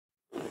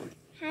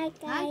Hi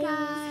Hi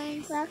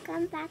guys!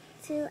 Welcome back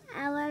to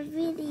our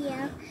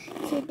video.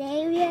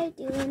 Today we are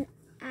doing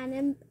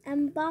an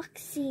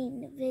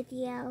unboxing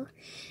video.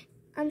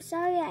 I'm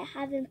sorry I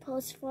haven't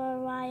posted for a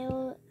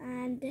while,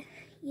 and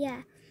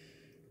yeah,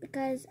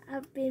 because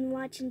I've been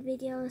watching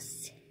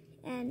videos,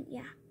 and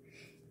yeah,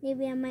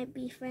 maybe I might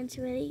be friends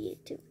with a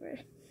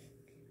YouTuber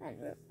on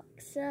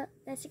Roblox. So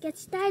let's get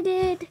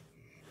started.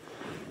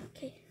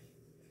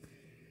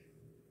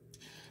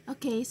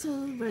 Okay,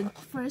 so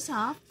first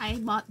off, I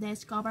bought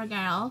this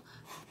CoverGirl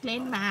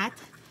Clean Matte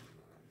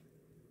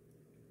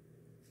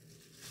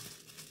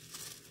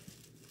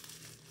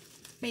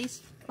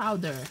Face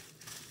Powder.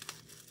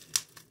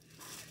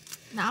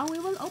 Now we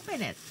will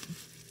open it.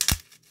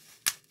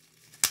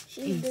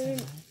 She's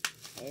doing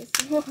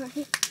more.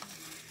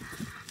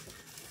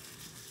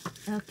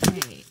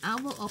 Okay, I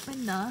will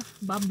open the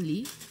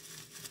bubbly.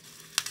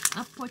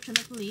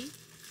 Unfortunately,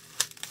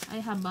 I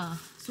have a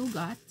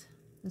sugat.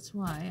 That's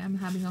why I'm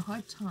having a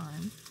hard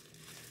time.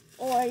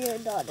 Or your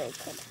daughter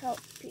could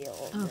help you.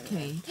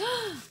 Okay.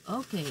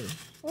 Okay.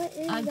 What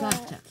is I that?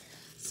 gotcha.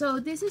 So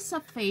this is a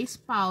face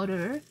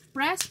powder,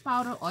 pressed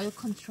powder oil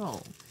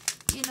control.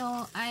 You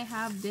know, I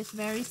have this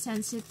very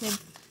sensitive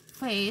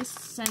face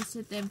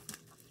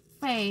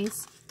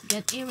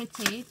that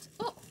irritates.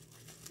 Oh.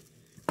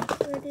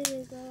 Where did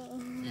it go?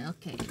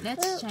 Okay,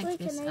 let's check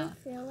this can out. I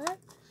feel it?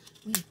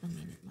 Wait a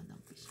minute,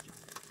 Madam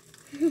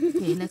Bistro.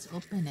 Okay, let's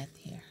open it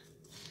here.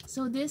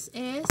 So this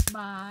is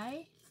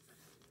by,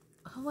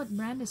 what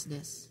brand is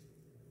this?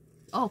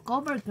 Oh,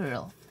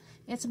 CoverGirl.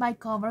 It's by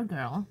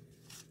CoverGirl.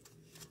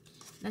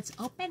 Let's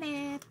open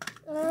it.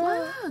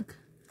 Look.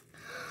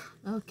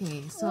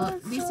 Okay,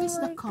 so this is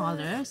the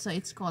color. So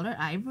it's color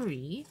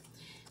ivory.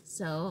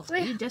 So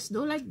you just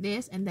do like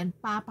this and then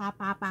pa pa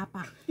pa pa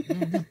pa.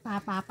 And then pa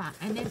pa pa.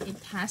 And then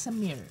it has a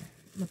mirror.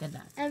 Look at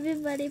that.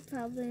 Everybody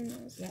probably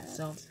knows that.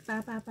 So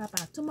pa pa pa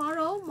pa.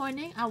 Tomorrow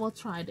morning I will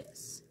try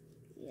this.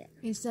 Yeah.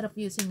 Instead of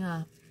using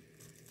a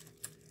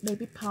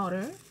baby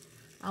powder,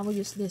 I will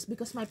use this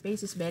because my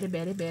face is very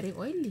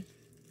oily.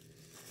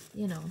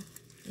 You know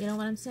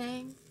what I'm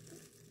saying?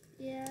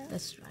 Yeah.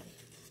 Let's try it.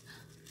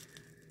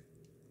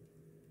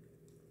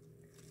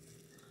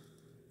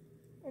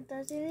 It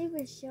doesn't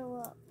even show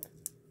up.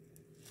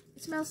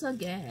 It smells so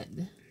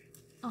good.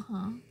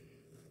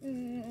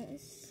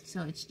 Yes.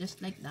 So it's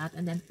just like that,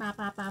 and then pa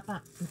pa pa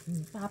pa,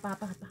 pa pa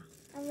pa pa.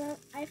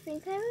 I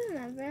think I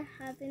remember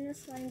having a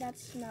slime that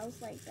smells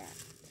like that.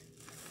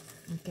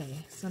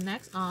 Okay, so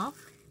next off.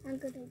 I'm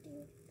gonna do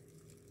it.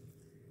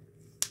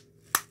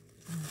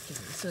 Okay,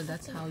 so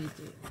that's how you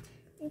do it.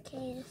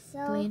 Okay,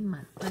 so Clean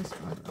matte face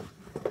powder.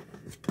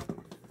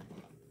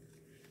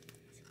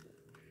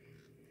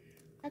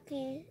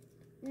 okay,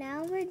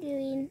 now we're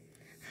doing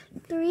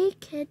 3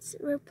 kids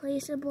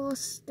replaceable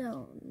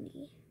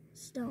stones.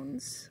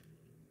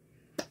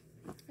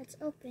 Let's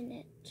open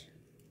it.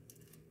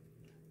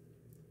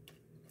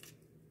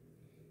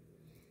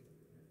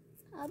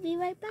 I'll be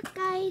right back,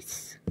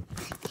 guys.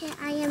 Okay,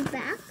 I am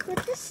back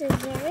with the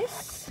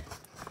scissors.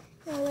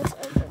 Now let's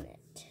open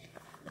it.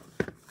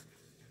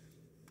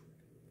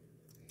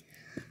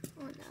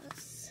 Oh,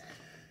 that's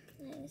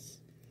nice.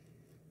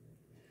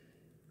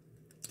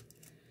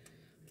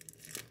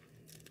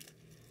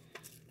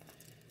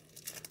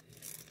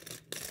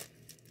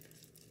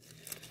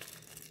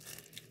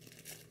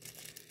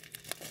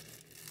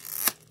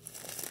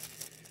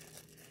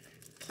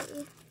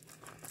 Okay.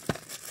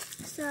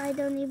 So I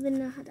don't even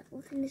know how to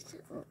open this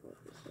over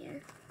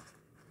here.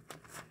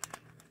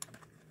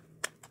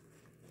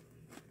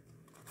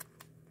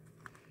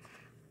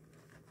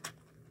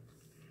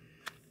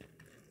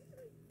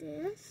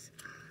 This.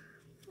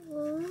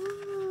 Whoa.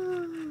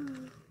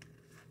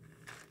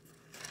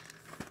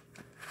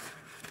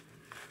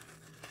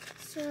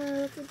 So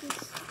look at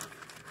this.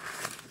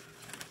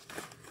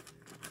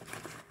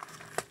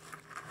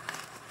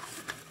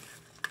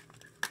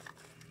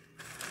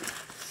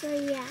 So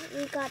yeah,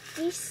 we got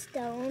these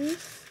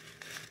stones,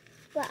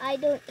 but I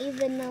don't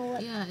even know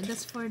what. Yeah,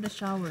 that's for the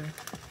shower.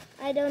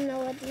 I don't know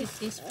what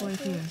this It is for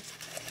here.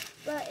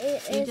 But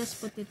it You is. just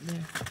put it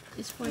there.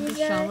 It's for the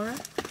shower.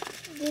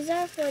 These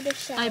are for the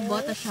shower. I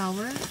bought a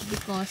shower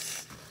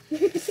because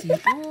see,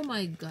 oh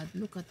my god,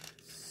 look at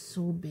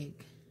so big.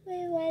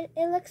 Wait, what?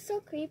 It looks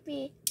so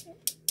creepy.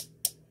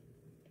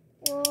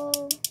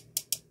 Whoa.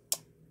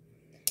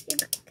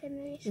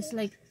 It's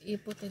like you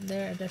put it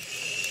there,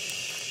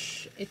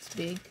 it's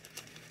big,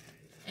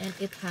 and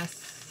it has,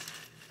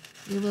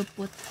 you will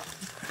put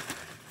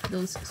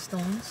those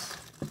stones,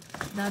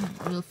 that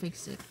will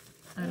fix it.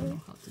 I don't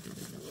know how to do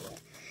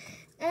it.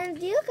 And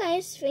do you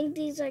guys think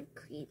these are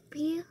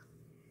creepy?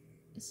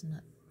 It's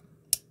not.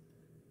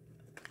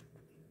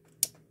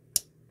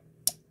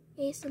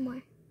 Hey, some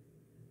more.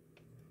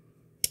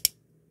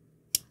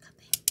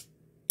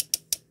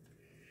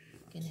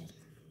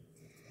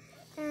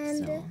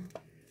 And so,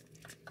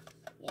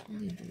 yeah. how do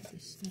you do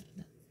this like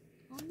that?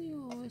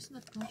 Oh, it's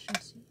not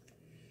conscious. See?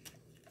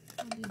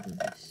 How do you do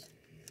this?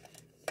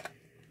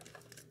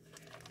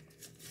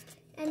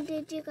 And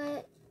did you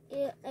guys,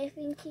 I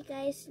think you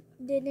guys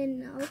didn't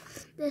know.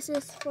 This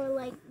is for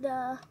like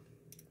the.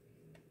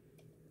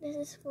 This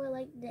is for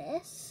like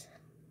this.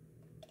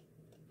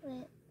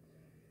 Wait.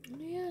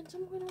 Ano yan?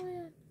 Saan mo kinuha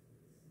yan?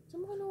 Saan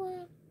mo kinuha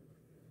yan?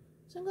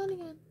 Saan galing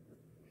yan?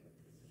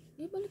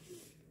 Balik mo.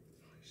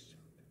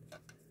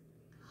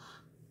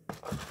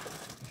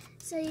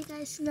 So you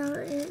guys know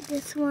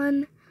this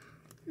one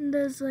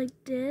does like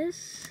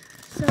this.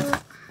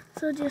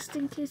 So just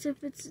in case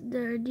if it's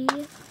dirty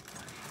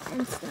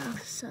and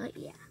stuff. So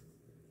yeah.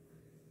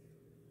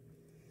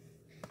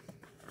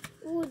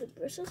 Ooh, the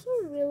bristles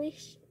are really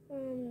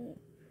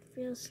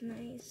feels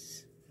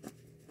nice.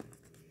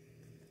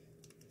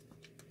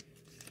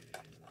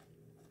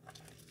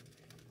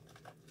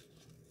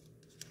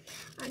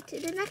 On to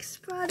the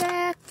next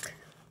product.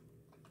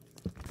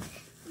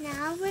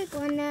 Now we're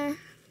gonna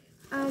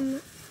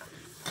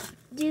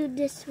do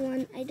this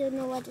one. I don't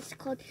know what it's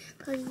called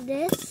because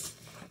this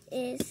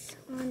is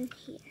on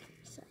here.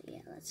 So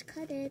yeah, let's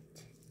cut it.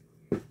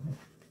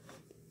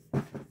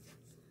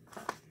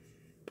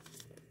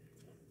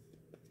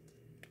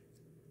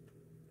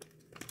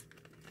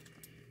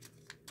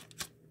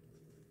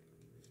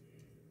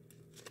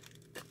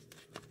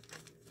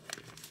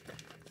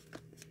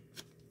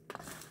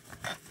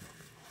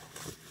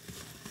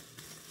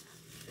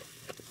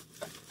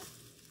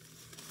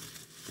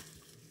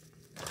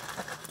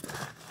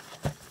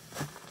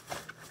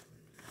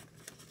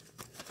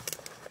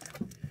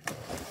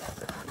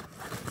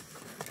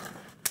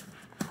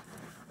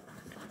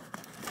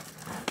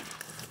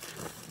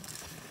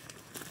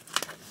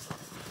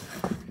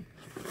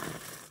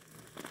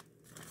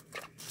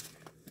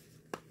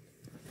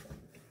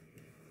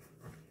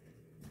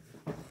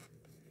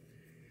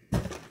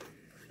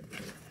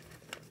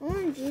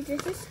 OMG,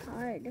 this is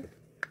hard.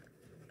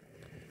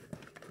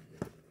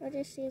 I'll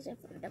just use it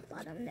from the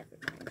bottom, never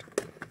mind.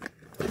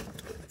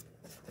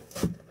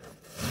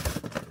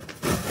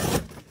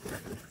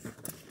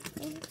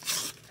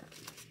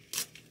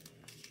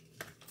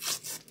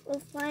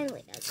 Well,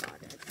 finally I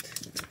got it.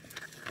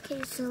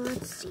 Okay, so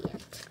let's see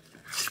it.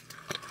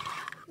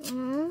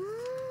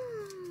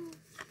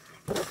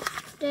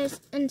 There's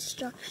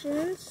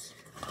instructions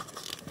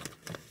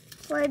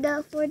for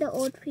the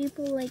old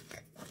people,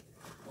 like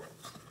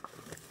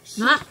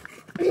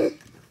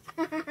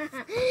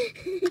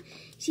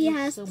she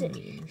has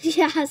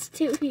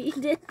to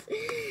read it.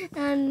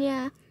 And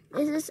yeah,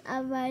 this is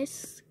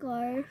Advice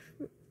Scarf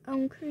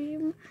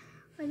cream.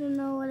 I don't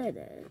know what it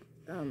is.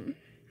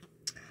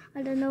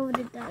 I don't know what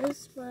it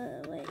does,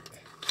 but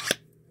like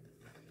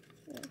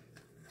yeah.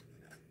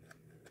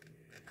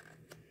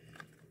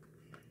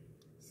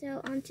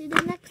 So on to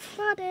the next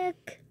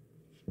product.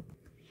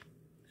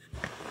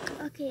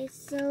 Okay,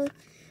 so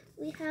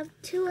we have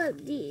 2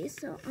 of these,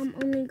 so I'm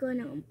only going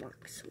to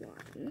unbox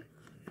one.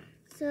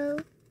 So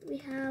we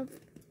have,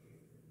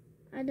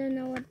 I don't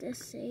know what this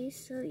says,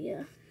 so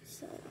yeah,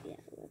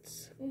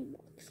 let's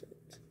unbox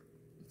it.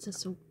 It's a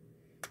soap.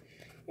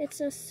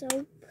 It's a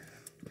soap.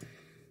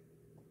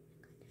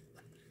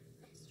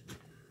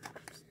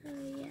 So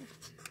yeah.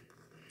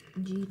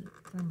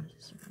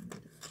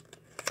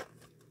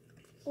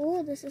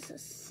 Oh, this is a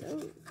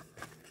soap.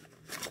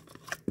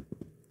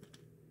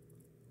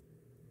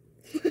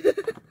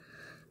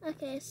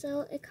 Okay,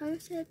 so it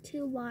comes with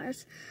 2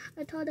 bars.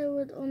 I thought it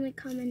would only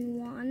come in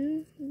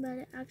 1, but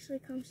it actually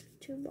comes with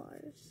 2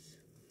 bars.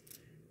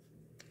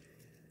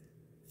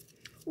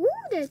 Ooh,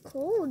 they're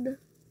cold.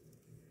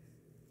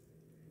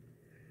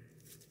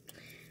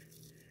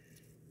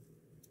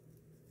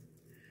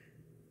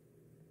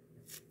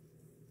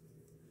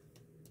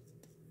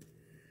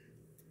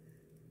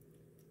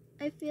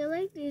 I feel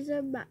like these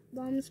are bath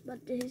bombs,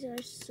 but these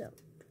are soap.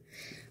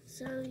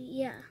 So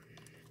yeah.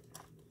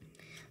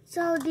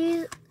 So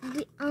the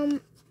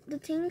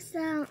things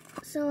that,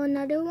 so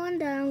another one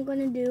that I'm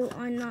gonna do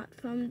are not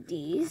from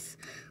these.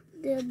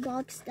 The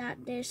box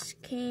that this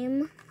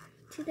came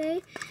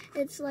today,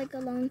 it's like a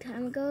long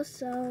time ago,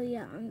 so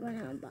yeah, I'm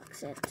gonna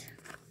unbox it.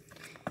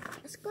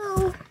 Let's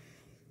go.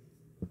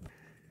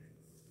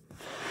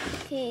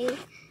 Okay,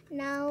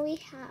 now we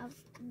have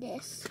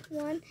this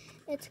one.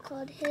 It's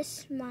called His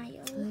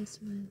Smile. Hi,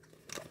 smile.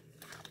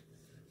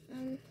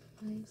 Hi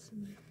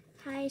Smile.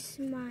 Hi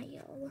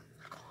Smile.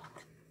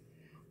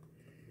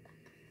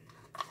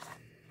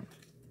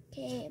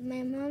 Okay,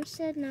 my mom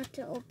said not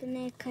to open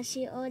it because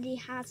she already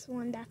has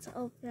one that's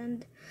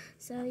opened.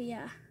 So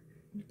yeah.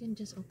 You can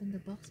just open the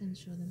box and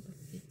show them, but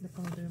the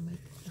powder might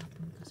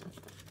happen.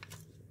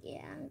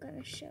 Yeah, I'm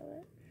gonna show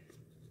it.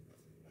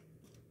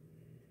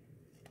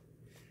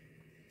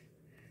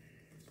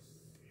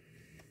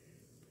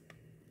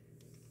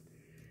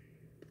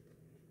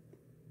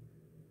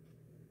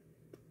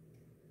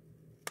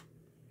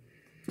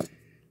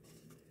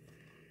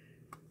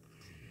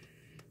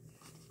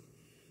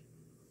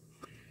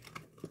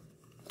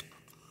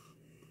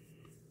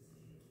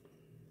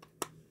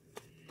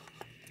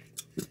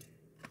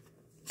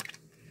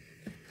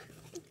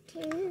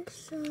 Okay,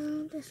 so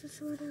this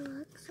is what it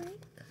looks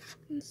like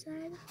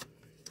inside.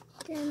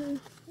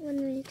 Then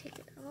when we take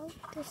it off,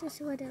 this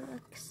is what it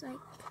looks like.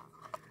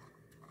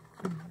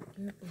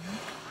 careful.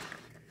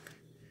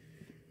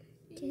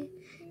 Okay,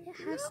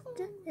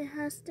 it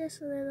has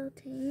this little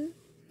thing,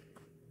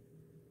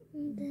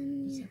 and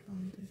then It's yeah, a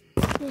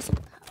powder. there's a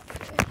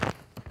powder.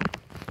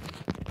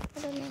 I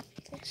don't know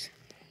if this.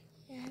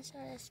 Yeah, it's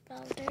this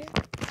powder.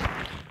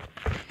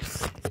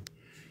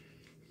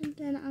 And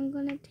then I'm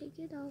gonna take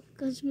it off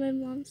because my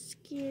mom's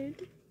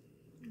scared.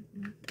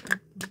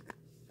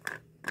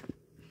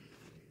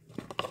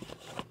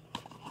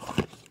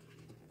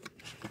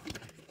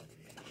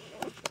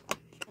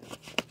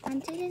 On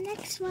to the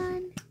next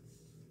one.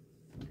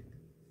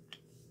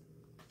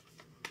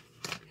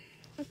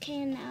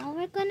 Okay, now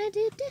we're gonna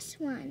do this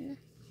one.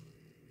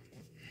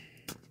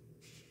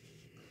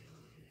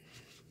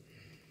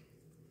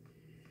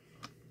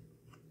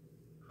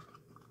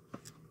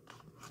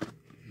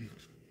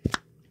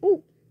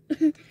 Ooh.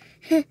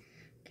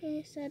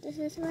 Okay, so this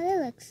is what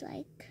it looks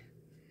like.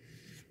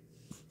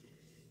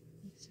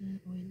 It's an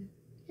oil.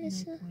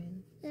 It's Night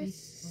oil.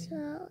 Face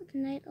oil.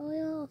 night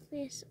oil or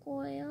face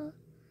oil.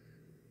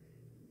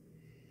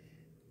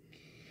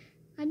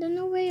 I don't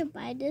know where you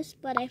buy this,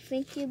 but I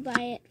think you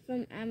buy it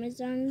from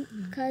Amazon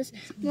because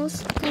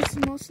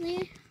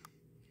mostly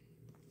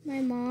my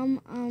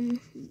mom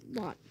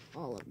bought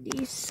all of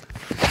these.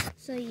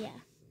 So yeah.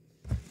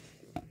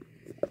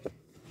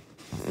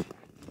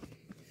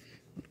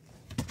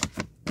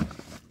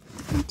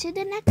 On to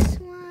the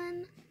next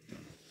one.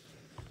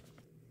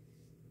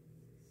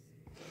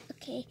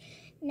 Okay,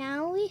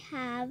 now we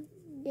have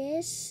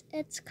this.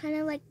 It's kind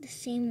of like the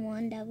same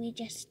one that we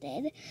just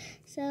did.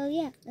 So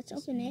yeah, let's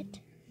open it.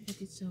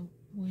 But it's a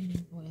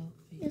morning oil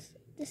face.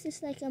 This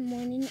is like a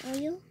morning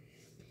oil.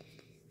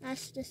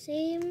 Has the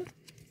same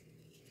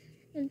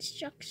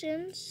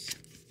instructions,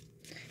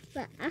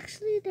 but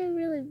actually they're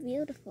really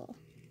beautiful.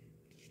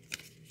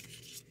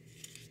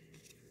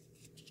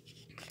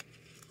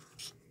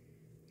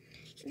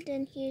 And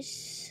then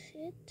here's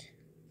it.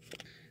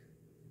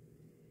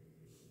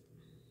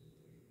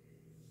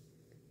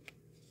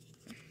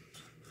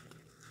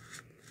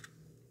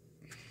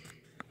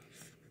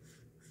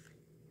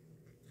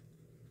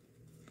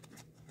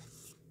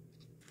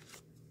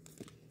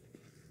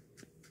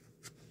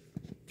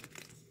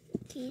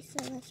 Okay, so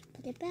let's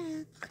put it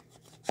back.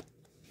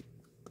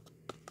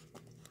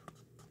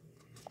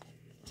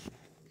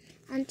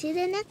 On to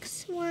the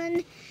next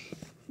one,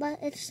 but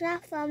it's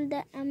not from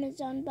the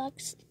Amazon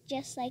box,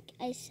 just like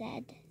I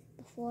said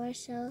before.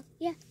 So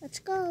yeah, let's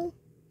go.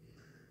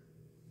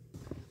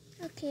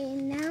 Okay,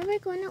 now we're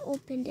going to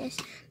open this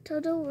to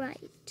the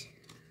right.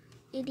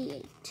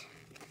 88.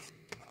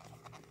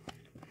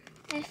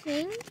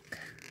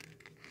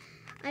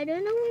 I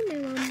don't know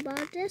where my mom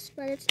bought this,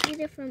 but it's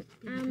either from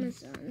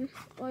Amazon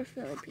or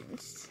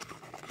Philippines.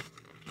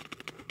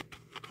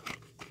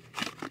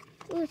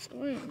 Oh, it's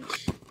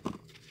orange.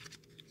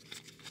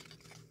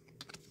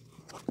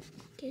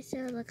 Okay, so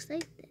it looks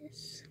like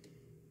this.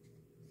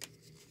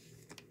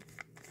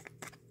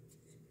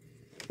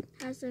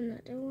 Has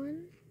another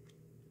one.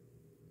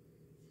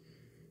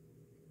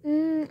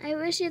 I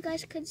wish you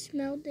guys could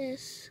smell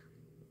this.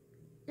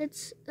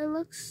 It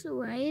looks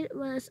white,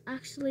 but it's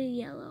actually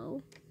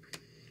yellow.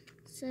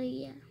 So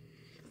yeah.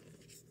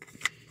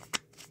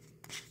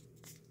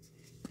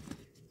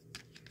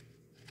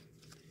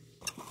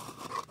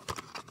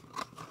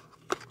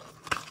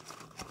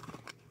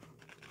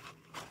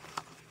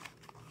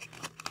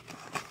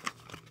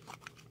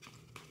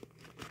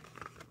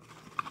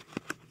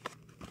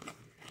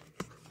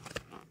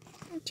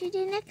 On to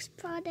the next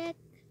product.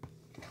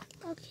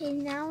 Okay,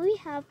 now we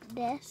have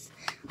this.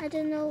 I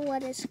don't know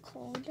what it's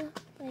called,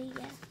 but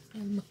yeah.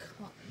 And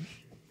Macaj.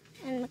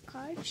 And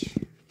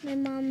Macaj. My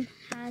mom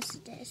has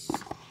this.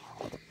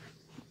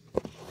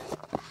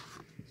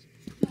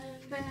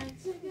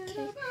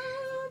 Okay.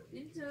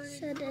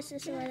 So this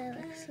is what it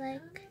looks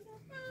like.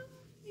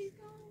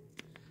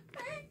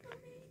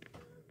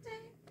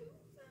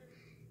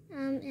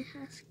 It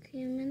has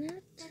cream in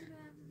it,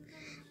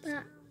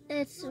 but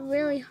it's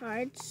really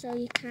hard, so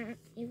you can't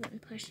even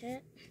push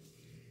it.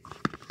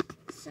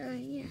 So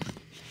yeah.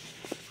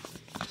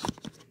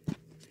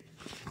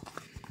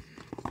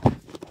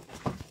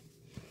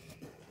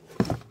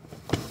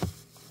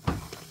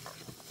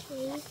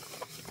 Okay,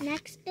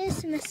 next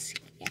is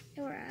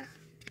mascara.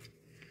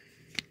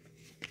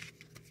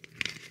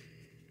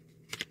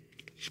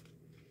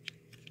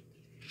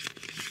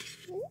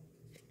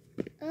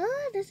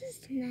 Oh, this is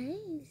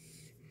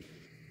nice.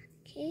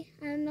 Okay,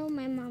 I don't know,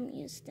 my mom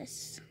used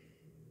this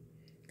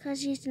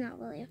because she's not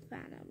really a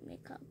fan of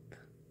makeup.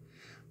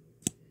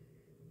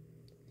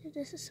 So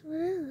this is what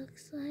it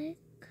looks like.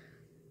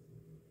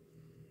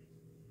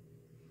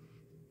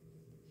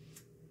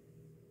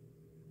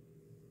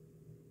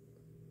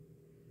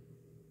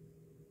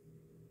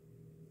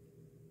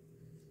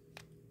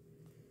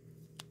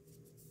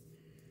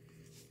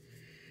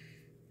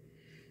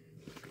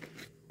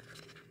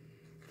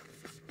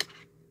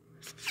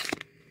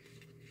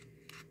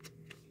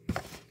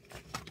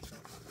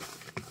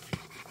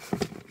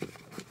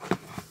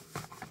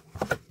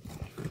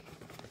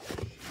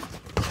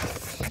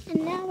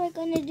 And now we're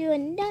going to do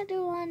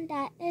another one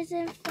that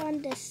isn't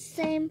from the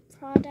same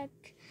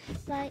product,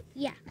 but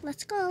yeah,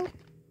 let's go.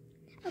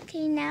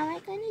 Okay, now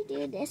I'm gonna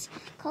do this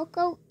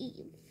Cocoa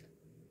Eve.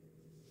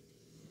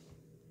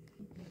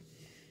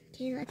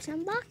 Okay, let's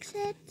unbox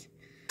it.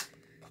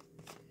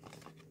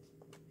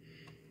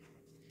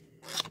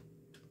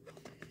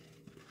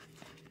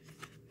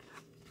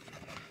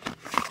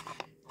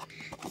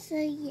 So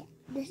yeah,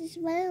 this is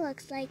what it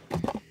looks like.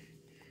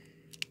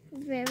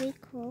 Very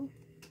cool.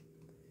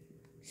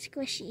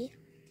 Squishy.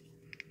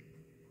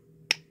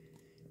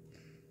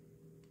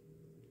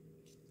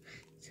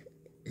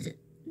 So,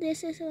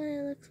 this is what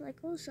it looks like.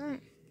 Oh, sorry.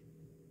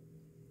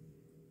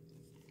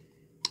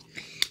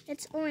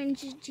 It's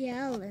orange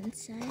gel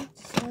inside,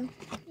 so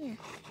yeah.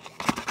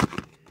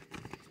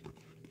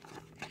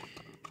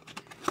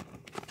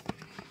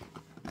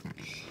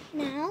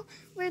 Now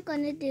we're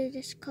gonna do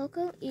this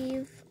Cocoa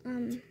Eve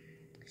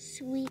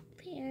sweet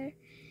pear.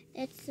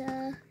 It's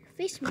a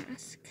face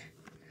mask,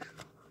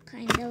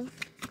 kind of.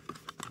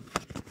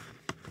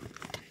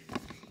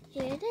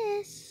 Here it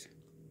is.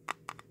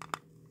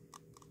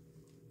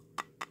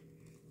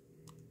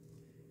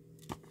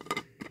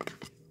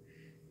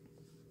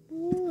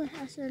 Ooh, it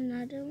has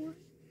another one.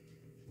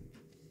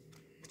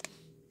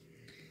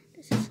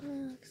 This is what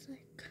it looks like.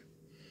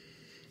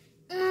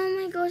 Oh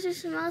my gosh, it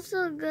smells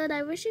so good.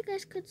 I wish you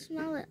guys could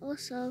smell it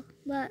also,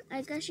 but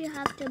I guess you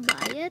have to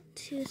buy it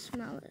to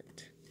smell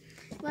it.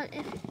 But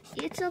if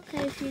it's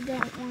okay if you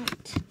don't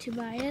want to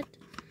buy it.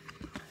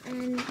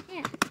 And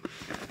yeah.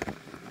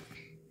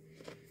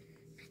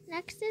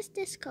 Next is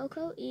this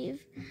Cocoa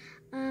Eve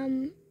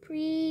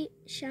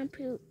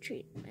pre-shampoo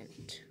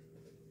treatment.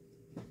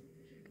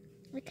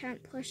 I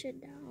can't push it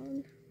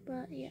down,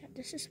 but yeah,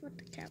 this is what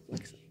the cap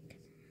looks like.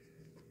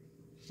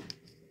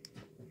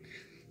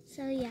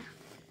 So yeah,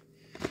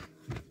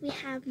 we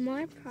have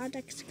more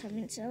products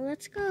coming, so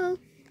let's go.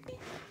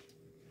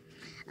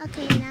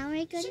 Okay, now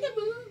we're gonna.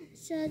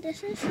 So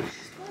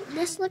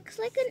this looks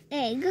like an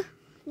egg,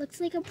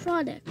 looks like a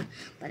product,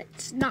 but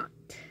it's not.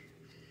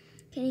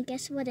 Can you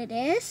guess what it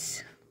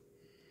is?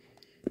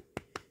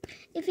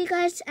 If you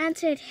guys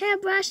answered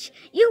hairbrush,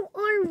 you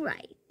are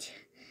right.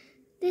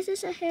 This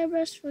is a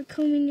hairbrush for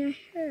combing your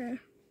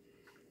hair.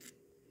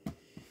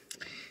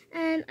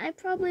 And I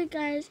probably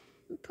guys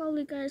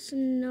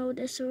know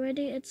this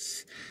already.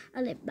 It's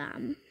a lip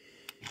balm.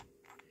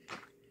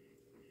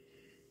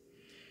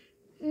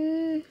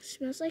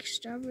 Smells like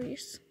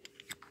strawberries.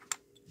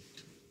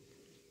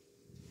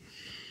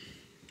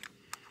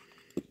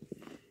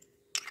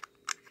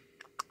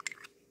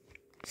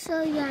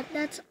 So yeah,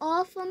 that's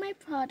all for my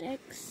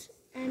products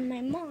and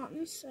my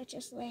mom's, which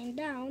is laying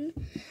down.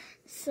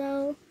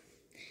 So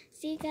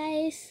see you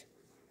guys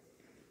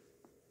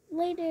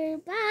later.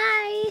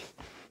 Bye.